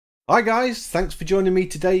Hi guys, thanks for joining me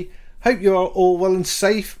today. Hope you are all well and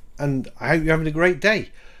safe, and I hope you're having a great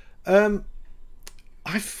day.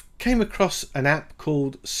 I've came across an app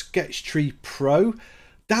called Sketchtree Pro.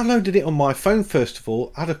 Downloaded it on my phone first of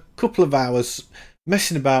all. Had a couple of hours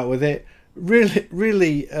messing about with it.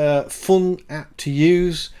 Really fun app to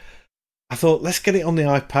use. I thought let's get it on the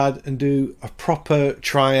iPad and do a proper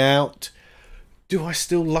try out. Do I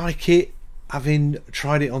still like it having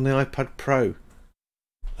tried it on the iPad Pro?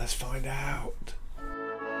 Let's find out.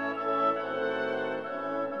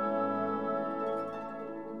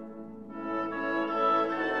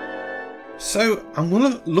 So I'm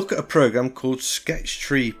going to look at a program called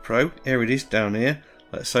Sketchtree Pro. Here it is down here.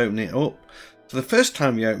 Let's open it up. So the first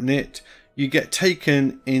time you open it, you get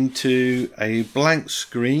taken into a blank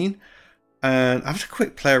screen, and I've had a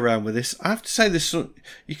quick play around with this. I have to say this,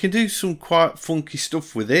 you can do some quite funky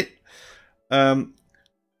stuff with it.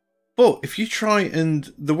 But if you try,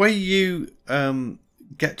 and the way you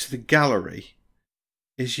get to the gallery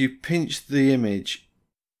is you pinch the image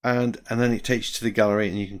and then it takes you to the gallery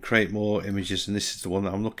and you can create more images, and this is the one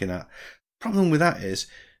that I'm looking at. Problem with that is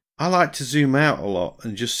I like to zoom out a lot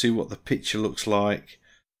and just see what the picture looks like,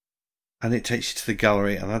 and it takes you to the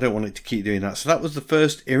gallery, and I don't want it to keep doing that. So that was the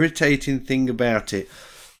first irritating thing about it.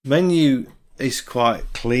 Menu is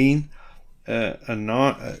quite clean and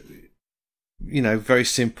not you know, very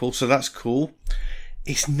simple, so that's cool.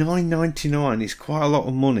 It's $9.99. It's quite a lot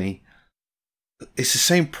of money. It's the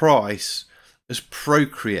same price as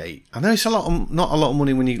Procreate. I know it's not a lot of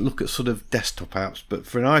money when you look at sort of desktop apps, but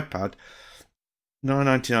for an iPad,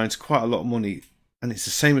 $9.99 is quite a lot of money, and it's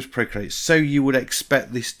the same as Procreate. So you would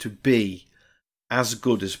expect this to be as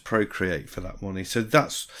good as Procreate for that money. So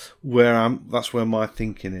that's where my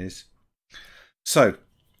thinking is. So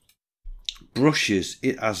brushes,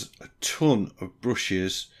 it has a ton of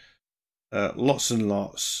brushes, lots and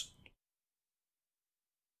lots.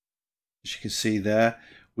 As you can see there,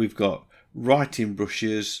 we've got writing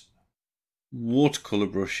brushes, watercolor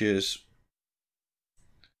brushes,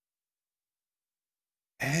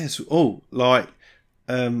 like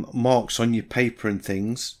marks on your paper and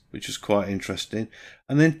things, which is quite interesting,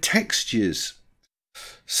 and then textures.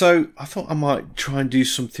 So I thought I might try and do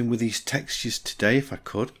something with these textures today if I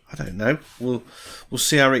could. I don't know. We'll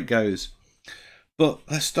see how it goes. But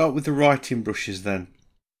let's start with the writing brushes then.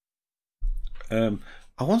 I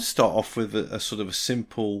want to start off with a sort of a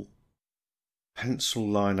simple pencil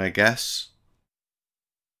line, I guess.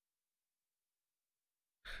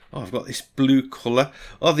 Oh, I've got this blue colour.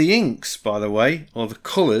 Oh, the inks, by the way, or the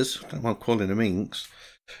colours, I don't mind calling them inks.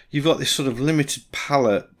 You've got this sort of limited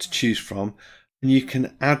palette to choose from, and you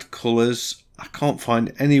can add colours. I can't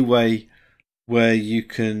find any way where you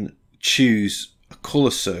can choose a colour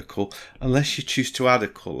circle unless you choose to add a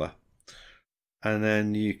colour. And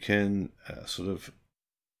then you can sort of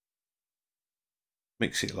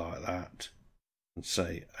mix it like that and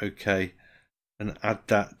say OK, and add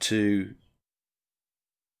that to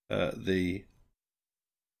the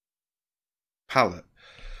palette.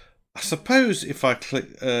 I suppose if I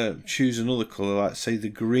click choose another colour, like say the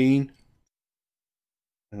green,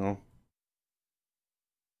 hang on,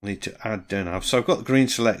 I need to add, don't I? So I've got the green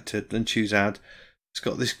selected, then choose add. It's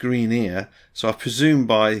got this green here, so I presume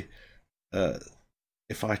by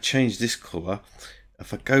if I change this colour,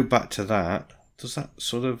 if I go back to that, does that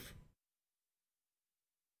sort of,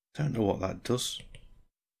 I don't know what that does.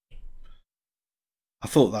 I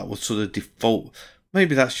thought that would sort of default.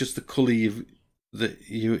 Maybe that's just the colour that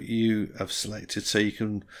you have selected, so you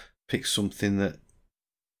can pick something that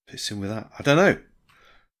fits in with that. I don't know.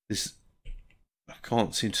 I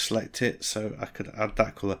can't seem to select it, so I could add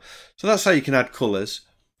that colour. So that's how you can add colours.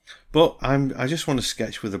 But I just want to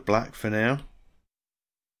sketch with a black for now.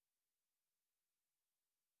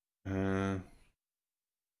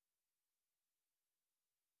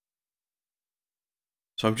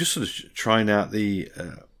 So I'm just sort of trying out the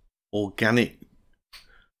organic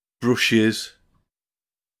brushes.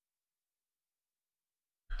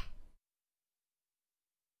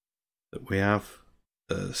 That we have.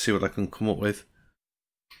 See what I can come up with.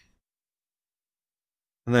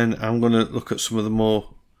 And then I'm going to look at some of the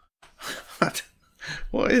more...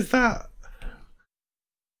 What is that?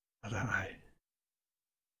 I don't know.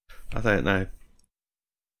 I don't know.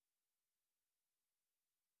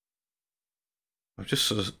 I'm just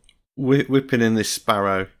sort of whipping in this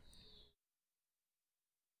sparrow.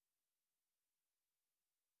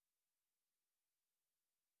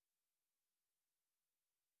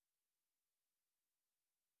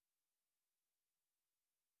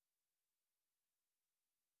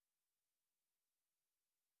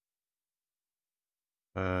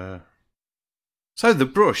 So the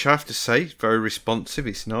brush, I have to say, very responsive.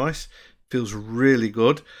 It's nice. Feels really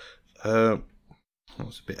good. That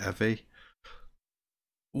was a bit heavy.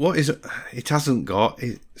 What is it? Hasn't got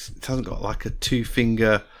like a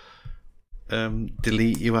 2-finger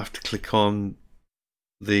delete. You have to click on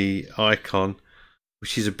the icon,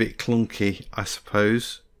 which is a bit clunky, I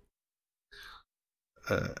suppose.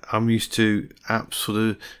 I'm used to apps sort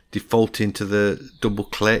of defaulting to the double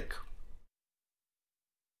click.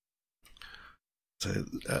 So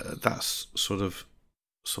that's sort of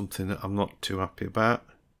something that I'm not too happy about.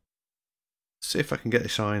 See if I can get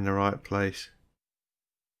this eye in the right place.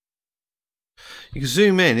 You can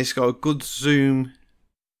zoom in. It's got a good zoom.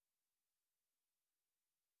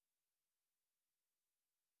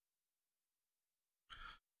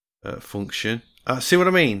 Function. See what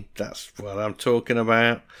I mean? That's what I'm talking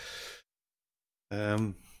about.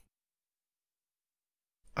 And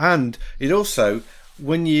it also,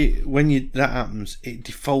 when that happens, it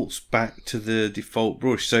defaults back to the default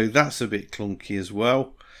brush. So that's a bit clunky as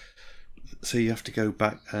well. So you have to go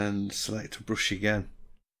back and select a brush again.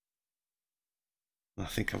 I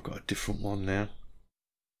think I've got a different one now.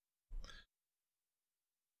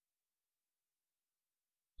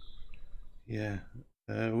 Yeah.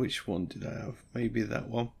 Which one did I have? Maybe that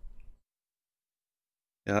one.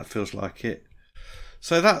 Yeah, that feels like it.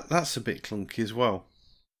 So that's a bit clunky as well.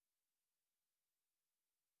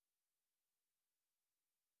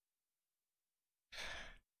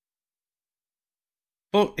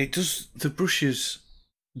 But it does. The brushes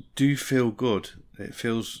do feel good. It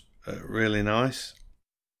feels really nice.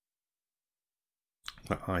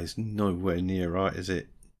 That eye's nowhere near right, is it?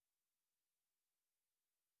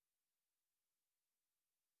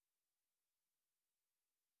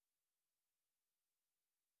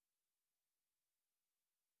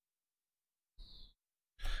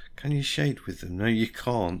 Can you shade with them? No, you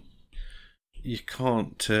can't. You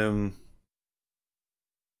can't. You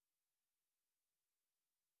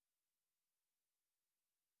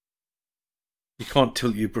can't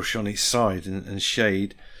tilt your brush on its side and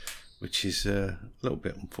shade, which is a little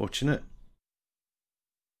bit unfortunate.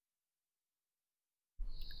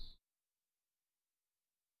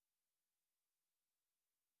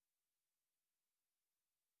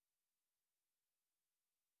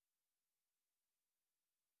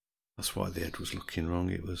 That's why the head was looking wrong.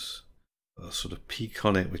 It was a sort of peak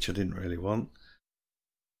on it, which I didn't really want.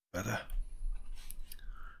 Better.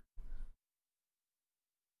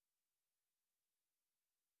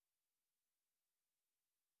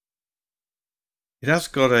 It has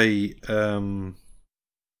got a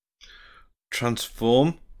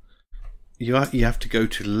transform. You have to go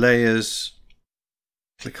to layers,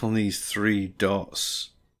 click on these 3 dots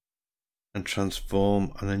and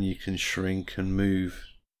transform, and then you can shrink and move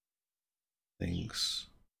things.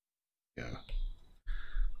 Yeah,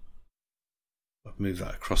 I've moved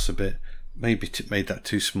that across a bit. Maybe made that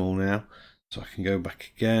too small now, so I can go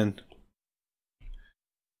back again. A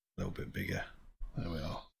little bit bigger. There we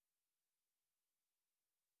are.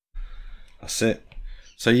 That's it.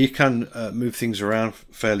 So you can move things around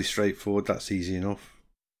fairly straightforward. That's easy enough.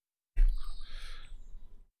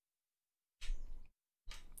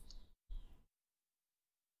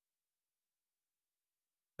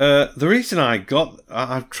 The reason I'm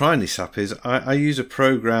trying this app is I use a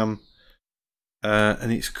program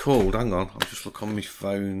and it's called, hang on, I'll just look on my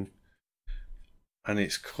phone, and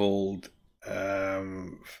it's called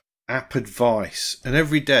App Advice, and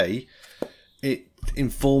every day it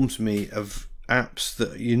informs me of apps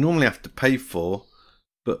that you normally have to pay for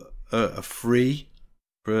but are free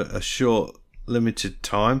for a short limited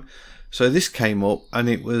time. So this came up and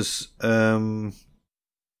it was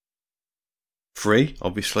free,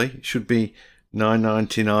 obviously. It should be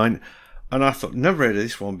 $9.99, and I thought, never heard of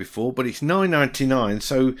this one before, but it's $9.99,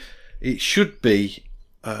 so it should be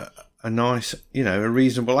a nice, a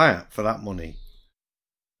reasonable app for that money.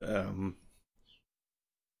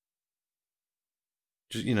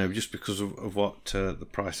 Just because of what the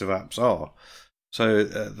price of apps are. So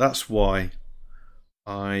that's why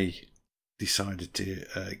I decided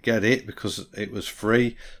to get it, because it was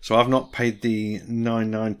free. So I've not paid the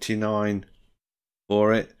 $9.99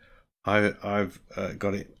 for it. I've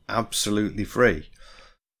got it absolutely free,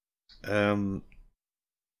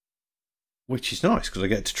 which is nice because I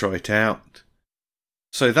get to try it out.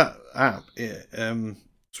 So that app,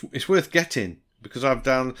 it's worth getting, because I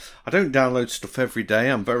don't download stuff every day.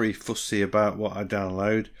 I'm very fussy about what I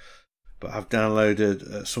download, but I've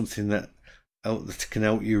downloaded something that can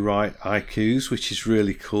help you write haikus, which is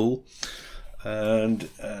really cool, and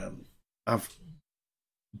I've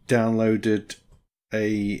downloaded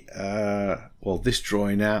this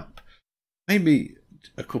drawing app. maybe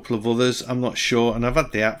a couple of others, I'm not sure, and I've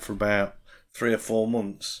had the app for about 3 or 4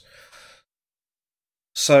 months.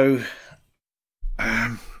 So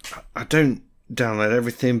I don't download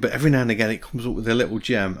everything, but every now and again it comes up with a little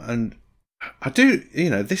gem, and I do, you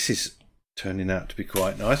know, this is turning out to be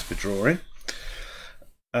quite nice for drawing.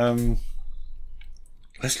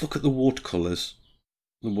 Let's look at the watercolours,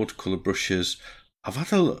 the watercolour brushes. I've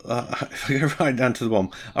had a look, if I go right down to the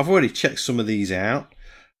bottom, I've already checked some of these out,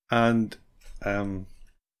 and I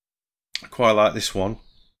quite like this one.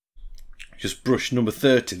 Just brush number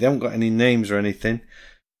 30. They haven't got any names or anything.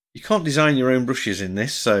 You can't design your own brushes in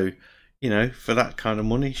this, so you know, for that kind of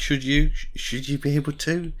money, should you be able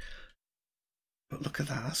to? But look at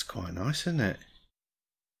that, that's quite nice, isn't it?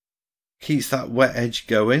 Keeps that wet edge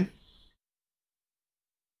going.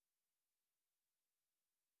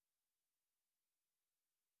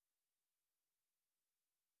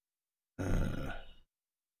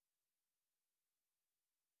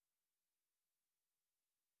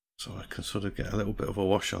 So I can sort of get a little bit of a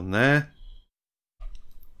wash on there.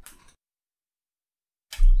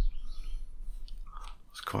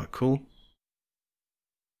 It's quite cool.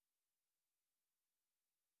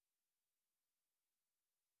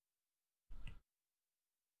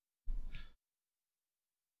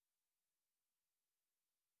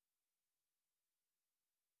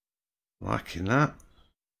 Liking that.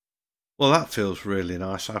 Well, that feels really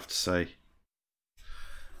nice, I have to say.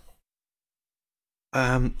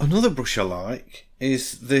 Another brush I like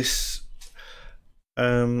is this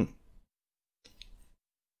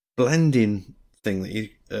blending thing that you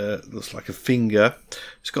looks like a finger.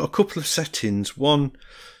 It's got a couple of settings. One,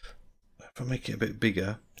 if I make it a bit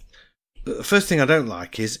bigger, but the first thing I don't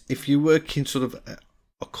like is if you work in sort of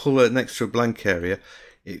a colour next to a blank area,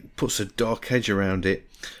 it puts a dark edge around it,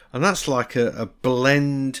 and that's like a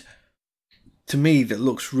blend to me that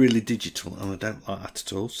looks really digital, and I don't like that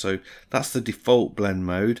at all. So that's the default blend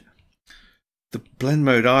mode. The blend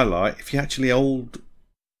mode I like, if you actually hold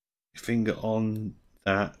your finger on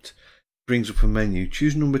that, brings up a menu.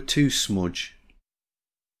 Choose number 2 smudge,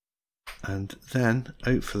 and then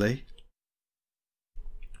hopefully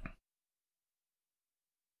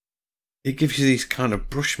it gives you these kind of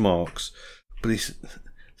brush marks, but this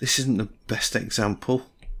isn't the best example.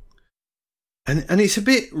 And it's a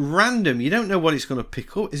bit random. You don't know what it's going to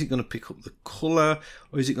pick up. Is it going to pick up the colour,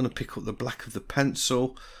 or is it going to pick up the black of the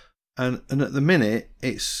pencil? And at the minute,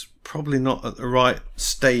 it's probably not at the right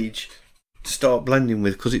stage to start blending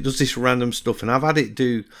with, because it does this random stuff. And I've had it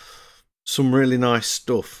do some really nice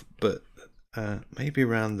stuff, but maybe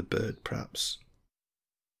around the bird, perhaps.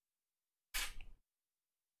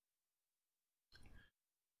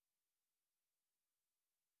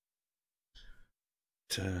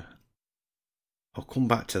 I'll come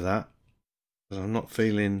back to that, because I'm not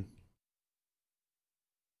feeling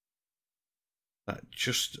that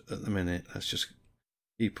just at the minute. Let's just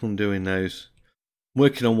keep on doing those. I'm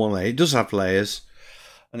working on one layer. It does have layers,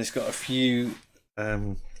 and it's got a few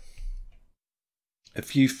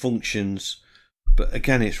functions, but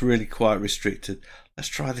again, it's really quite restricted. Let's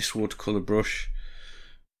try this watercolor brush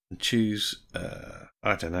and choose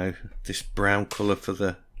I don't know, this brown color for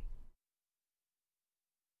the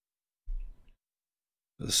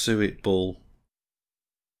suet ball.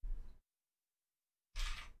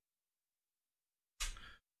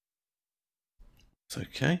 It's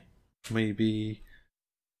okay. Maybe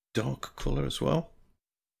dark colour as well.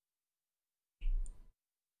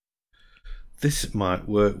 This might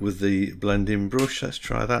work with the blending brush. Let's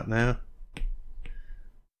try that now.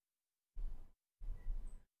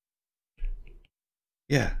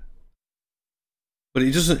 Yeah. But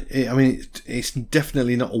it doesn't, I mean, it's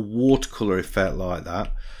definitely not a watercolour effect like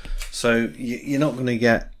that. So you're not going to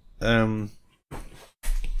get a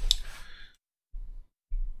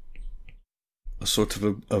sort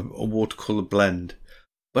of a watercolour blend.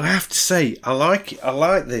 But I have to say, I like it. I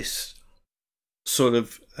like this sort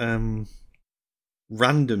of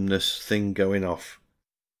randomness thing going off.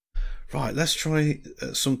 Right, let's try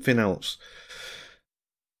something else.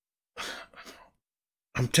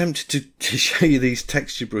 I'm tempted to show you these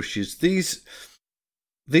texture brushes. These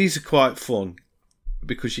are quite fun,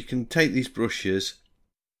 because you can take these brushes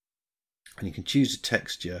and you can choose a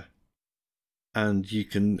texture, and you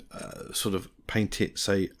can sort of paint it,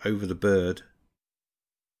 say, over the bird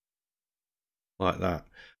like that.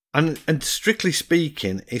 And strictly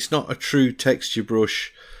speaking, it's not a true texture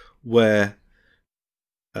brush where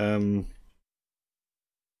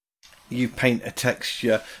you paint a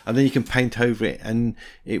texture and then you can paint over it, and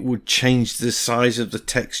it would change the size of the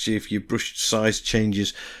texture if your brush size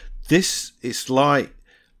changes. This, it's like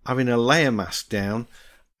having a layer mask down,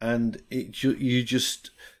 and you just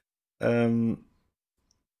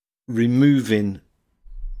removing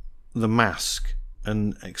the mask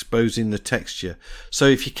and exposing the texture. So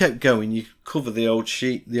if you kept going, you cover the old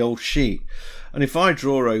sheet. And if I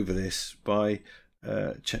draw over this by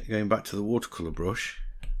going back to the watercolor brush,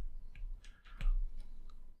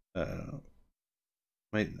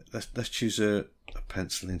 let's choose a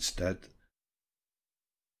pencil instead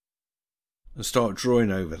and start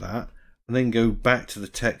drawing over that, and then go back to the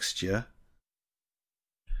texture.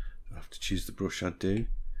 I have to choose the brush I do.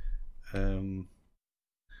 It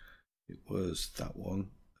was that one.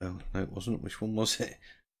 Oh, no, it wasn't. Which one was it?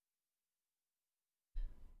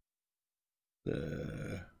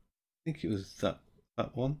 I think it was that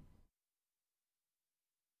one.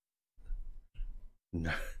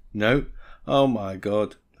 No. Oh my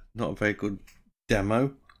god, not a very good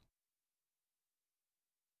demo.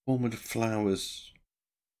 One with the flowers.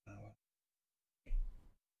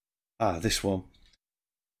 Ah, this one.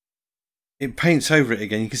 It paints over it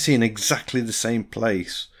again. You can see in exactly the same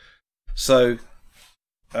place. So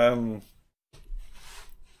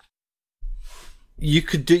you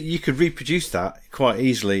could reproduce that quite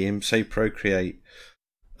easily in, say, Procreate,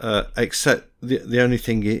 except the only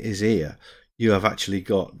thing is here you have actually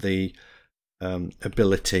got the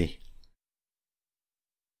ability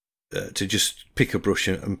to just pick a brush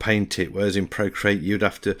and paint it, whereas in Procreate you'd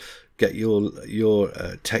have to get your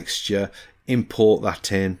texture, import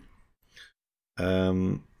that in,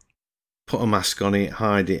 put a mask on it,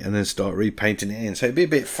 hide it, and then start repainting it in. So it'd be a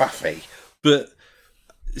bit faffy. But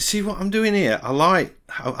see what I'm doing here? I like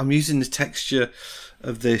how I'm using the texture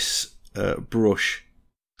of this brush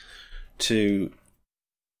to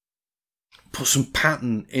put some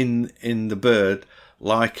pattern in the bird,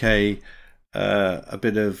 like a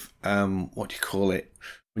bit of what do you call it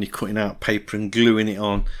when you're cutting out paper and gluing it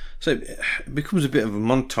on. So it becomes a bit of a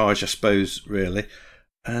montage, I suppose, really.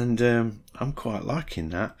 And I'm quite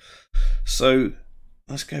liking that. So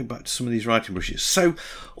let's go back to some of these writing brushes. So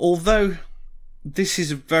although this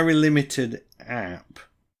is a very limited app,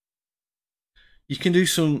 you can do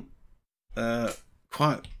some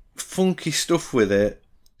quite funky stuff with it.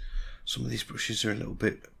 Some of these brushes are a little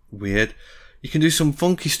bit weird. You can do some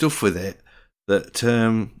funky stuff with it that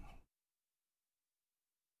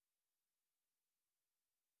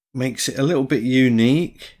makes it a little bit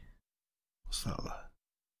unique. What's that?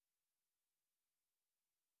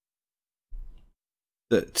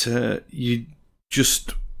 That you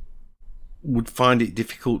just would find it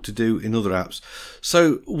difficult to do in other apps.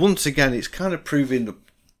 So once again, it's kind of proving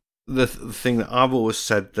the thing that I've always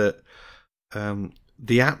said, that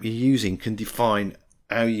the app you're using can define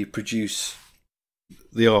how you produce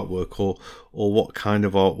the artwork, or what kind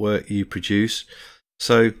of artwork you produce.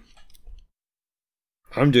 So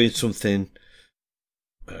I'm doing something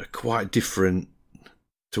quite different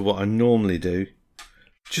to what I normally do,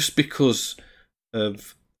 just because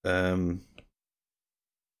of the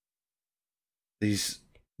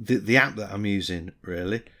app that I'm using.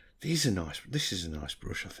 Really, these are nice. This is a nice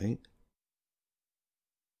brush, I think.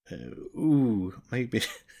 Ooh, maybe a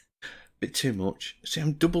bit too much. See,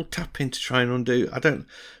 I'm double tapping to try and undo.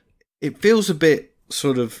 It feels a bit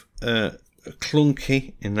sort of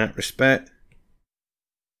clunky in that respect.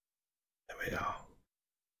 There we are.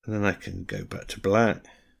 And then I can go back to black.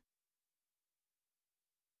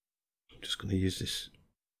 I'm just going to use this.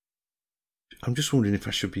 I'm just wondering if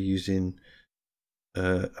I should be using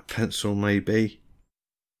a pencil, maybe.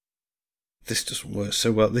 This doesn't work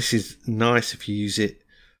so well. This is nice if you use it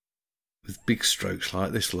with big strokes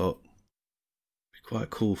like this lot. Be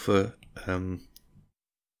quite cool for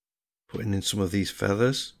putting in some of these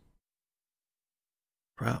feathers,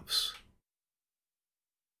 perhaps.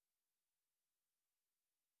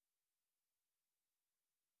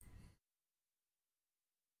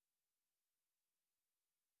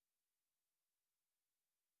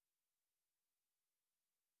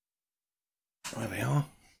 There we are.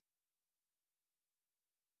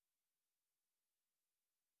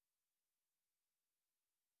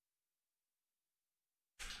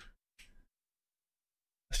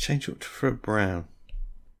 Let's change it up for a brown.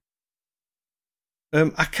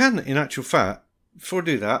 I can, in actual fact, before I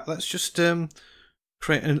do that, let's just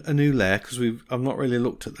create a new layer, because I've not really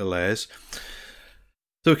looked at the layers.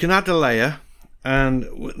 So we can add a layer, and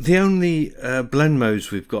the only blend modes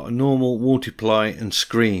we've got are normal, multiply, and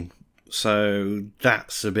screen. So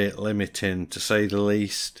that's a bit limiting, to say the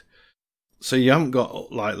least. So you haven't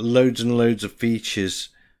got like loads and loads of features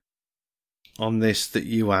on this that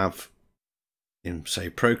you have in, say,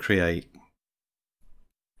 Procreate.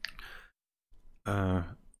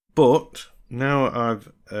 But now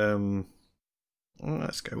I've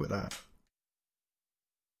Let's go with that.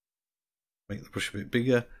 Make the brush a bit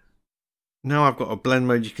bigger. Now I've got a blend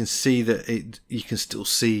mode. You can see that you can still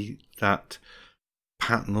see that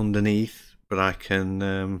pattern underneath, but I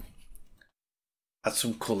can add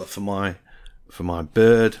some colour for my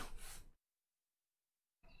bird.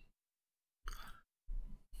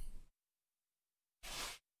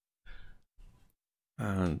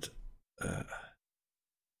 And I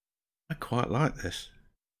quite like this.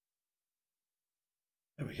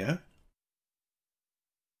 There we go.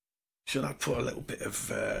 Should I put a little bit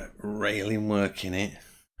of railing work in it?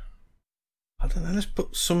 I don't know. Let's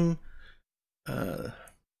put some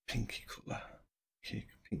pinky colour.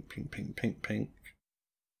 Pink.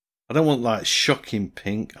 I don't want like shocking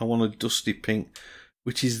pink. I want a dusty pink,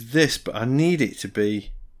 which is this, but I need it to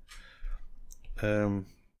be a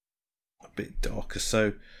bit darker.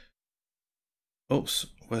 So, oops,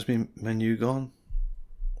 where's my menu gone?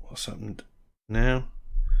 What's happened now?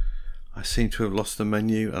 I seem to have lost the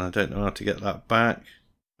menu and I don't know how to get that back.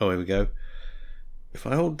 Oh, here we go. If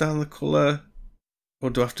I hold down the colour, or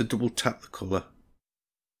do I have to double tap the colour?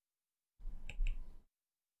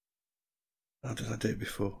 How did I do it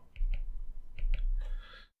before?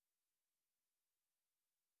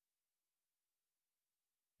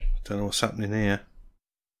 I don't know what's happening here.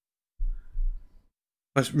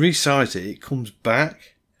 If I resize it, it comes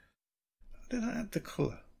back. How did I add the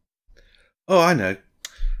colour? Oh, I know.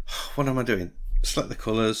 What am I doing? Select the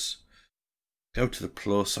colours. Go to the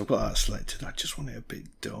plus. I've got that selected. I just want it a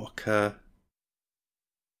bit darker.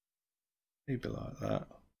 Maybe like that.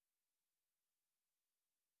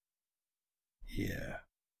 Yeah.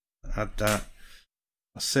 Add that.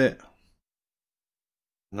 That's it.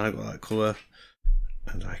 Now I've got that colour.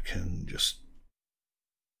 And I can just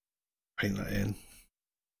paint that in.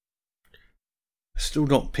 Still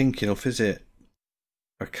not pink enough, is it?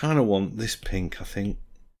 I kind of want this pink, I think.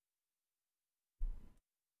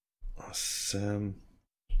 That's,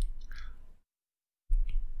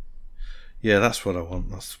 yeah, that's what I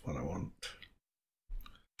want. That's what I want.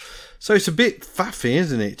 So it's a bit faffy,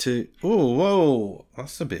 isn't it? Oh, whoa,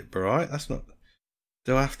 that's a bit bright. That's not.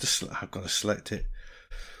 Do I have to? I've got to select it.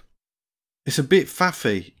 It's a bit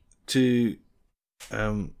faffy to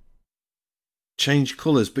change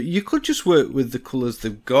colours, but you could just work with the colours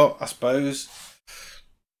they've got, I suppose.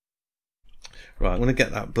 Right, I'm going to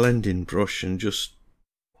get that blending brush and just,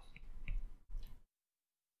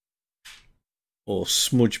 or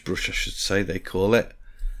smudge brush, I should say they call it.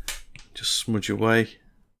 Just smudge away.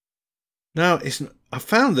 Now I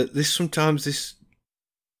found that sometimes this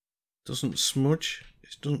doesn't smudge.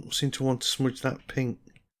 It doesn't seem to want to smudge that pink,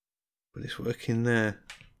 but it's working there.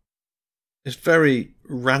 It's very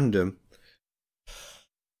random.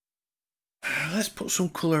 Let's put some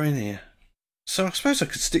colour in here. So I suppose I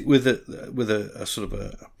could stick with a sort of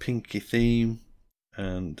a pinky theme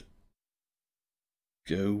and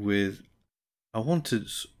go with. I wanted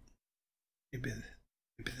maybe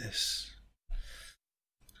this.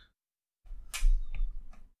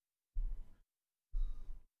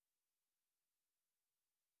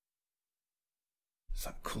 Is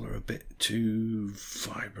that colour a bit too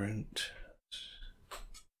vibrant?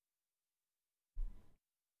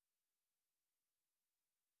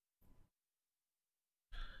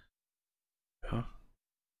 Huh?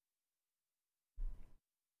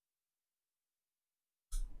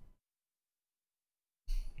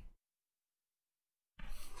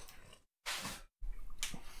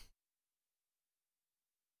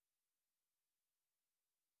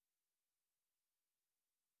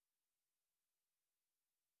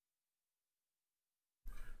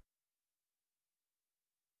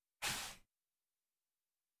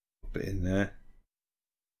 Bit in there.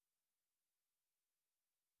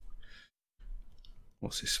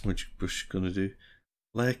 What's this smudge brush going to do?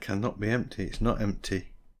 Layer cannot be empty. It's not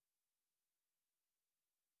empty.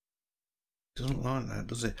 Doesn't like that,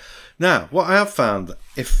 does it? Now, what I have found,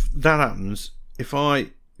 if that happens, if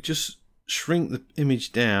I just shrink the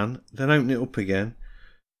image down, then open it up again,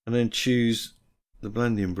 and then choose the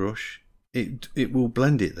blending brush, it will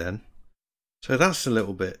blend it then. So that's a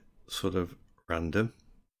little bit sort of random.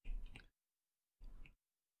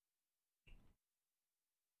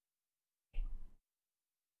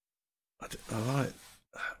 I like.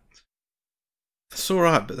 That's all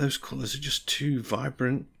right, but those colours are just too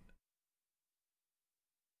vibrant.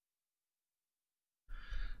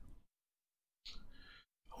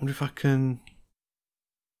 I wonder if I can.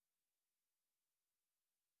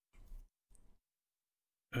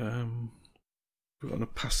 We've got an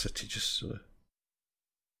opacity, just sort of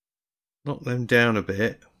knock them down a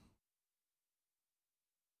bit.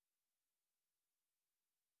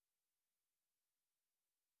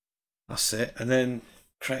 That's it. And then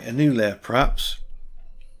create a new layer perhaps.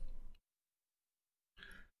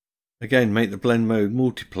 Again, make the blend mode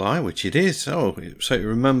multiply, which it is. Oh, so it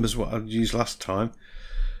remembers what I'd used last time.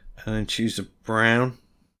 And then choose the brown.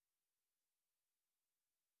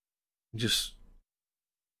 Just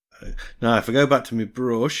now, if I go back to my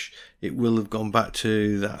brush, it will have gone back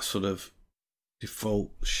to that sort of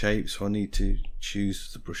default shape. So I need to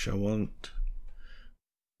choose the brush I want.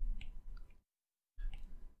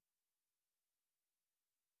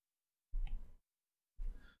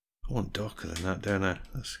 I want darker than that, don't I?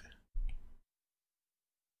 That's...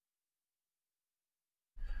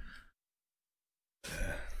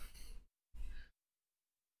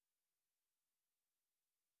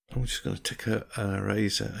 I'm just going to take a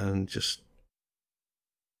eraser and just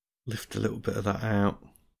lift a little bit of that out.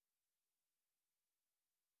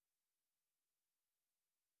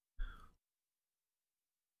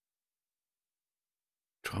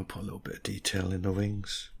 Try and put a little bit of detail in the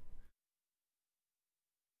wings.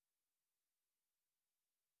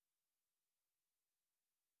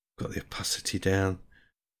 Got the opacity down.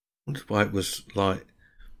 Wondered why it was like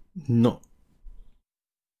not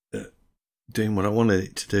doing what I wanted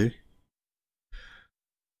it to do.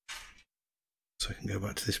 So I can go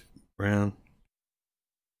back to this brown.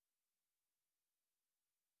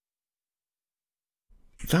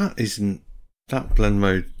 That blend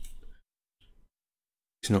mode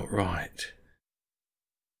is not right.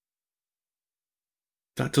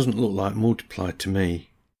 That doesn't look like multiplied to me.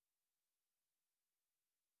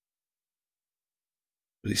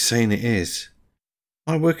 But it's saying it is.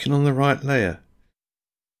 Am I working on the right layer?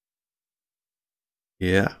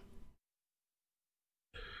 Yeah.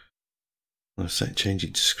 I'll change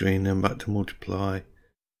it to screen, then back to multiply.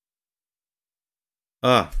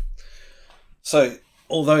 So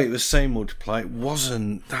although it was saying multiply,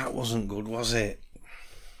 that wasn't good, was it?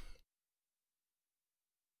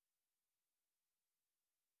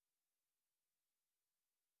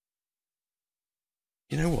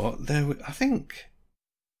 You know what? I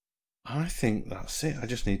think that's it. I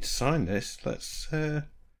just need to sign this. Let's get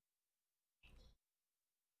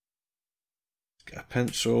a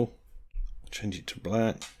pencil, change it to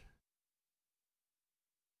black,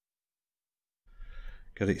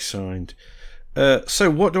 get it signed. So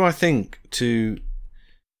what do I think to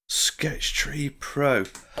Sketchtree Pro?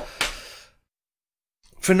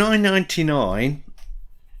 For $9.99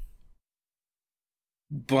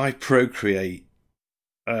 buy Procreate,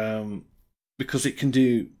 because it can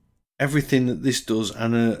do everything that this does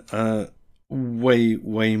and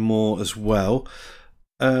way more as well.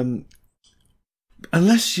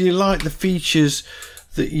 Unless you like the features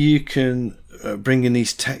that you can bring in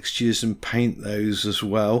these textures and paint those as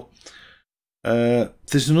well.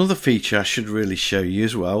 There's another feature I should really show you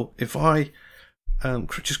as well. If I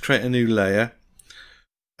just create a new layer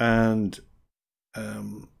and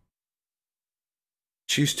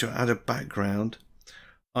choose to add a background,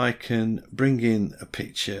 I can bring in a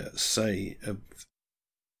picture, say, of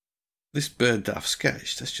this bird that I've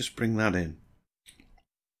sketched. Let's just bring that in.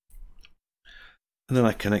 And then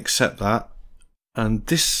I can accept that. And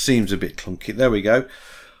this seems a bit clunky. There we go.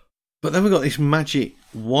 But then we've got this magic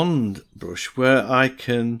wand brush where I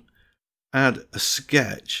can add a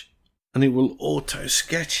sketch and it will auto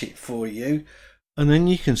sketch it for you. And then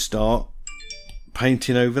you can start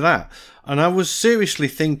painting over that. And I was seriously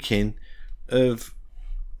thinking of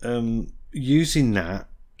using that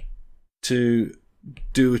to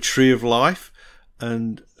do a tree of life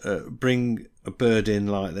and bring a bird in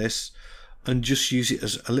like this and just use it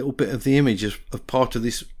as a little bit of the image as part of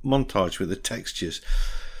this montage with the textures.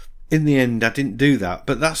 In the end I didn't do that,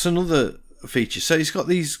 but that's another feature. So it's got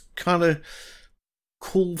these kind of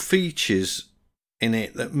cool features in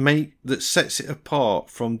it that sets it apart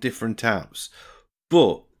from different apps,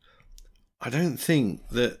 but I don't think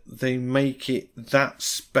that they make it that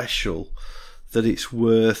special that it's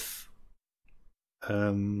worth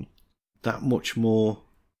that much more,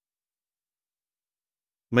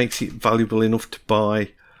 makes it valuable enough to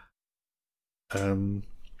buy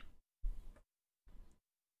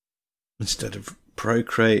instead of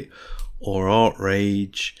Procreate or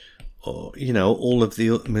Artrage or, you know, all of the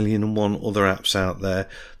 1,000,001 other apps out there.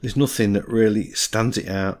 There's nothing that really stands it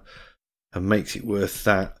out and makes it worth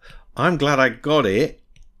that. I'm glad I got it,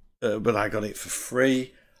 but I got it for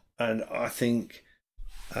free, and I think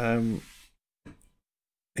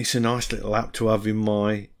it's a nice little app to have in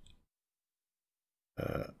my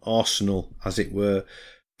arsenal, as it were,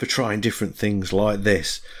 for trying different things like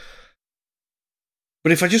this.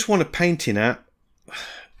 But if I just want a painting app,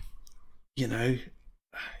 you know,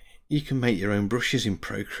 you can make your own brushes in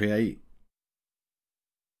Procreate.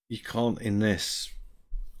 you can't in this.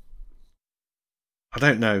 I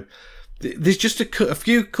don't know. There's just a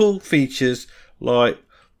few cool features like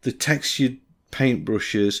the textured paint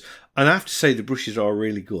brushes, and I have to say the brushes are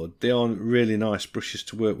really good. They are really nice brushes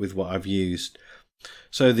to work with, what I've used.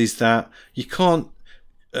 So there's that. You can't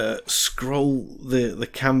scroll the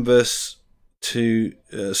canvas to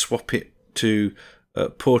swap it to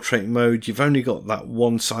portrait mode. You've only got that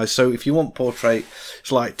one size. So if you want portrait,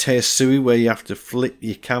 it's like Tchaikovsky where you have to flip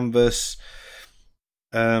your canvas.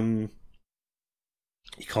 You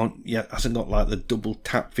can't, yeah, it hasn't got like the double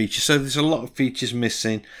tap feature, so there's a lot of features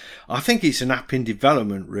missing. I think it's an app in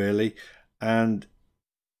development really, and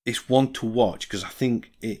it's one to watch because I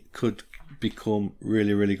think it could become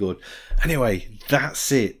really, really good. Anyway,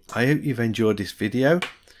 that's it. I hope you've enjoyed this video.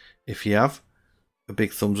 If you have, a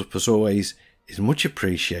big thumbs up as always is much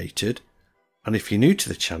appreciated, and if you're new to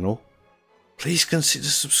the channel, please consider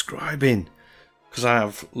subscribing because I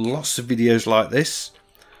have lots of videos like this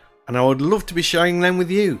and I would love to be sharing them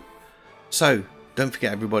with you. So don't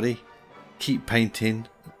forget everybody, keep painting,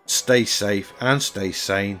 stay safe and stay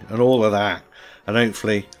sane and all of that, and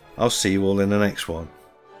hopefully I'll see you all in the next one.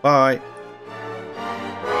 Bye.